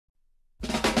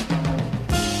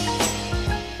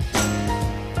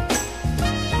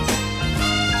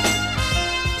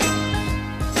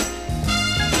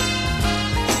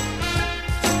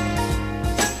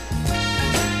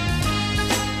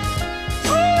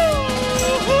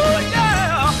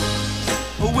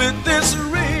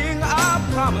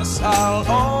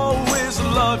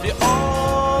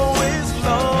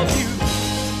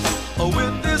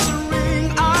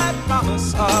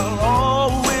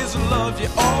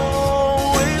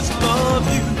always love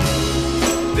you.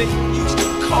 They used to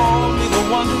call me the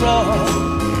wanderer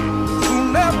who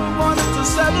never wanted to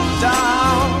settle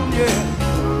down, yeah.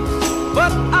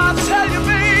 But I'll tell you,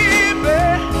 baby,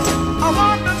 I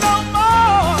want to know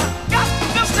more. Got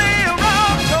to stay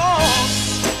around, 'cause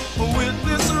with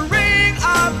this ring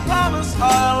I promise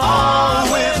I'll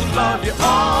always love you,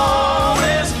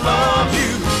 always love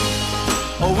you.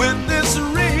 With this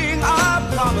ring I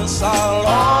promise I'll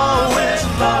always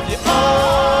love you,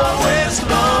 always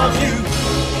love you.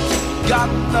 Got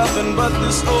nothing but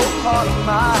this old heart of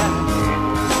mine.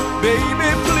 Baby,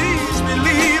 please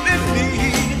believe in me.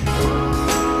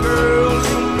 Girl,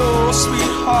 you know,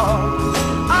 sweetheart,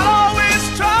 I'll always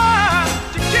try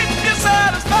to keep you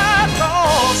satisfied,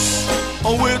 'cause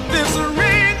with this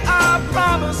ring I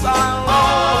promise I'll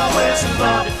always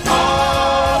love you,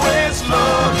 always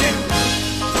love you.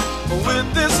 With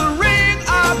this ring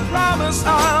I promise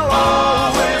I'll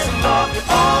always love you,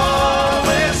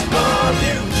 always love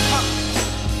you.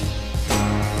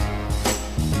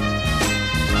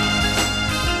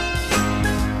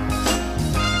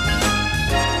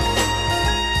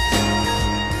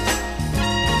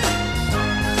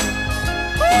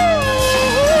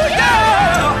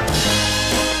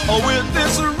 With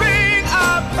this ring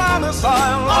I promise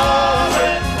I'll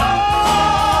always,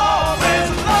 always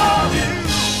love you.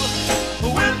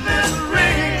 With this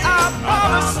ring I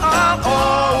promise I'll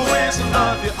always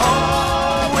love you,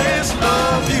 always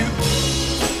love you.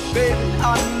 Baby,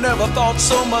 I never thought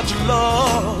so much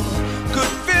love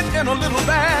could fit in a little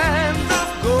band of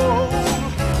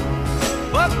gold.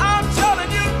 But I'm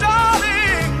telling you,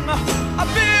 darling, I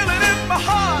feel it in my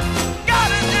heart, got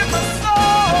it in my soul.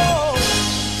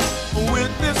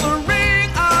 With this ring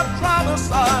I promise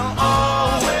I'll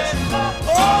always,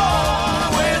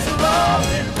 always love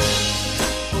you.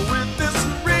 With this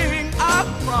ring I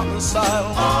promise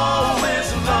I'll always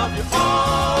love you,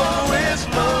 always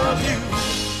love you.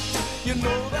 You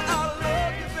know that I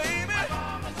love you, baby,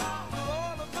 with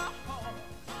all of my heart.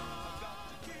 I've got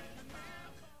to keep you near.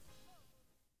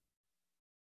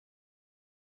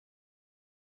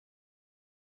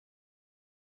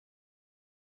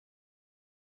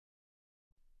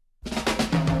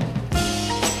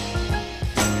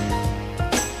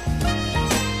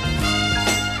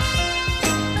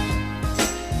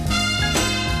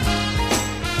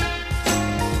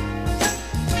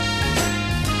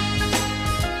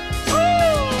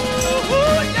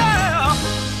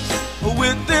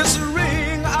 With this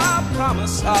ring I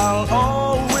promise I'll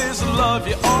always love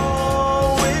you,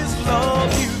 always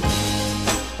love you.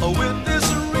 With this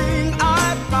ring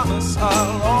I promise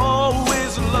I'll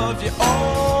always love you,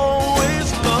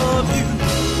 always love you.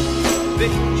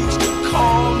 They used to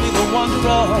call me the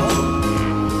wanderer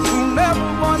who never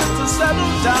wanted to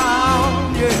settle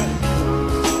down, yeah.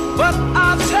 But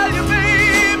I'll tell you,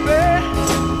 baby,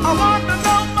 I want to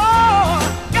know more.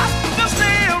 Got to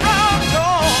stay around,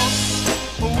 'cause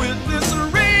with this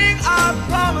ring I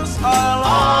promise I'll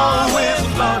always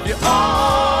love you,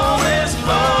 always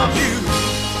love you.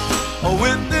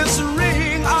 With this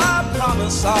ring I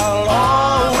promise I'll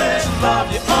always love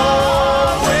you,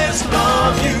 always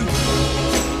love you.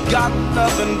 Got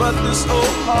nothing but this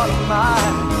old heart of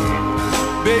mine.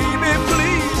 Baby,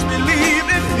 please believe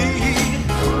in me.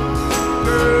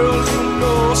 Girl, you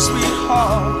know,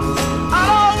 sweetheart,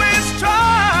 I'll always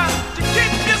try to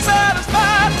keep you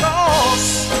satisfied, 'cause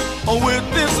with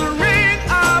this ring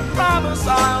I promise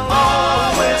I'll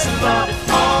always love you,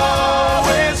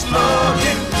 always love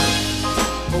you.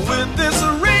 With this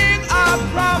ring I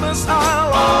promise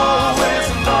I'll always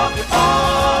love you,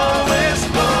 always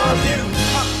love you.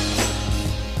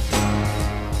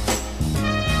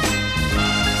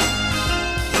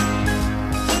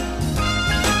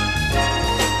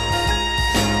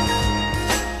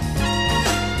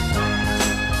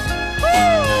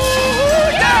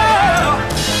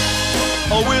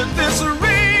 With this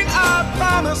ring I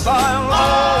promise I'll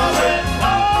always,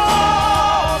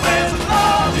 always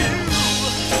love you.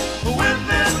 With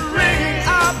this ring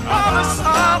I promise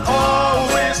I'll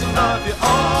always love you,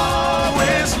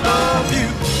 always love you.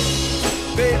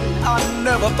 Baby, I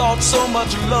never thought so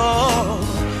much love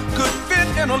could fit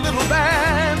in a little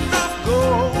band of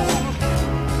gold.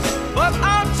 But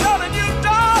I'm telling you,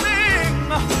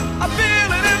 darling, I feel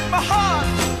it in my heart,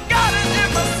 got it in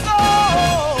my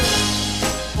soul.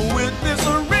 With this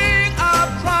ring I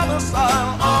promise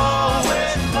I'll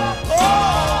always,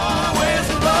 always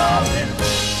love you.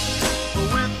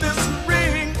 With this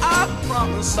ring I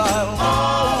promise I'll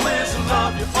always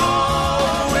love you,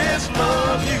 always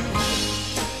love you.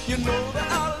 You know that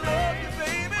I love you,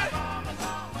 baby, with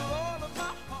all of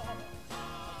my heart.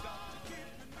 I've got to keep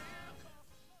you.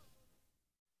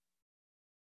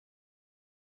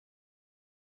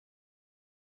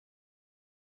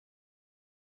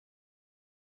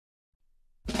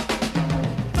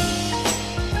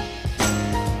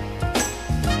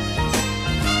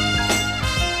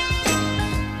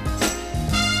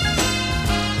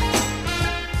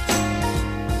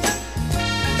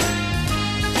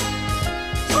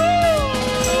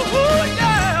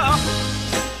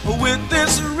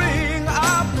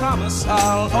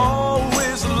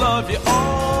 always love you,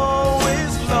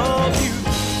 always love you.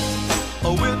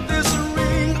 With this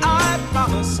ring I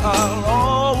promise I'll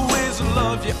always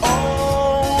love you,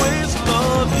 always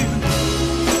love you.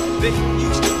 They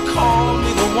used to call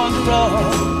me the wanderer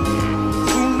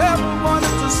who never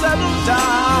wanted to settle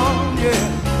down, yeah.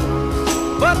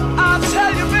 But I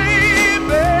tell you,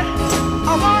 baby,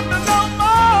 I want to know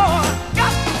more.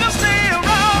 Got to stay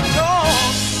around, 'cause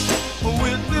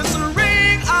with this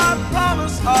ring I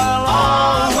promise I'll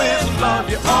always love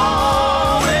you,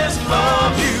 always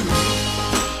love you.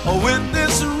 With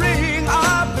this ring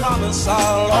I promise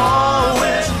I'll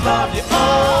always love you,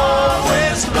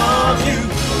 always love you.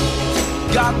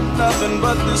 Got nothing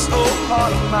but this old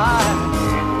heart of mine.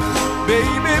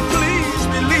 Baby, please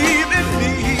believe in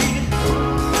me.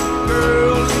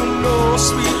 Girl, you know,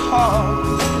 sweetheart,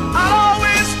 I'll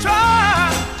always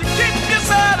try to keep you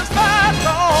satisfied,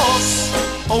 'cause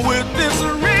with this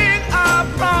ring I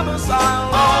promise I'll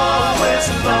always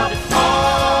love you,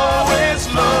 always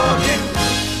love you.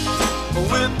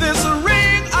 With this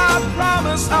ring I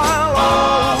promise I'll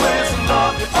always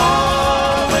love you,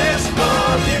 always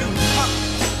love you.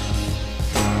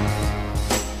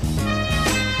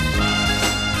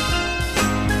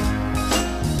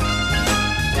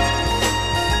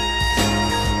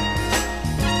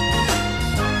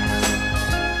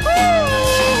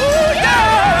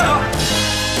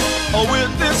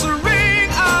 With this ring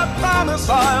I promise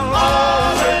I'll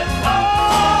always,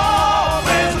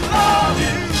 always love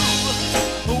you.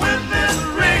 With this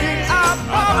ring I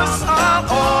promise I'll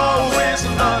always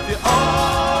love you,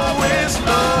 always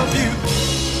love you.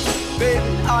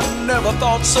 Baby, I never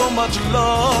thought so much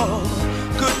love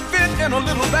could fit in a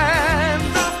little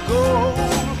band of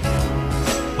gold.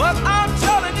 But I'm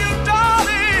telling you,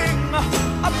 darling,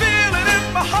 I feel it in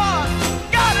my heart,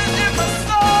 got it in my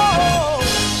soul.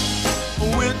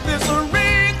 With this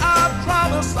ring I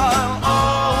promise I'll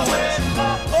always,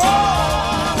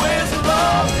 always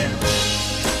love you.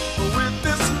 With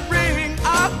this ring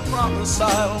I promise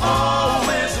I'll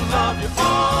always love you,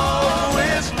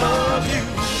 always love you.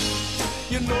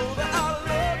 You know that I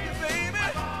love you, baby,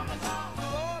 with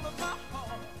all of my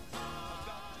heart. I've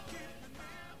got to keep you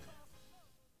near.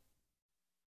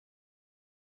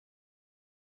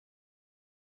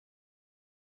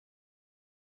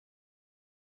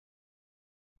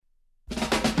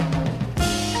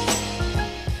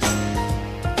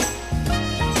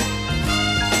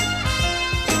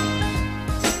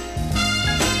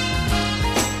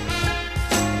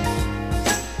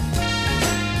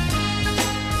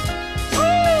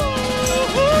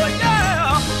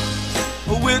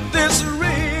 With this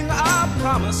ring I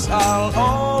promise I'll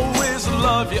always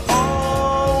love you,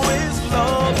 always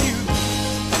love you.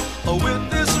 With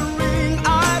this ring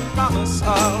I promise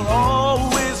I'll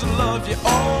always love you,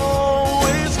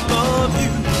 always love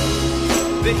you.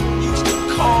 They used to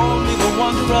call me the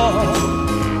wanderer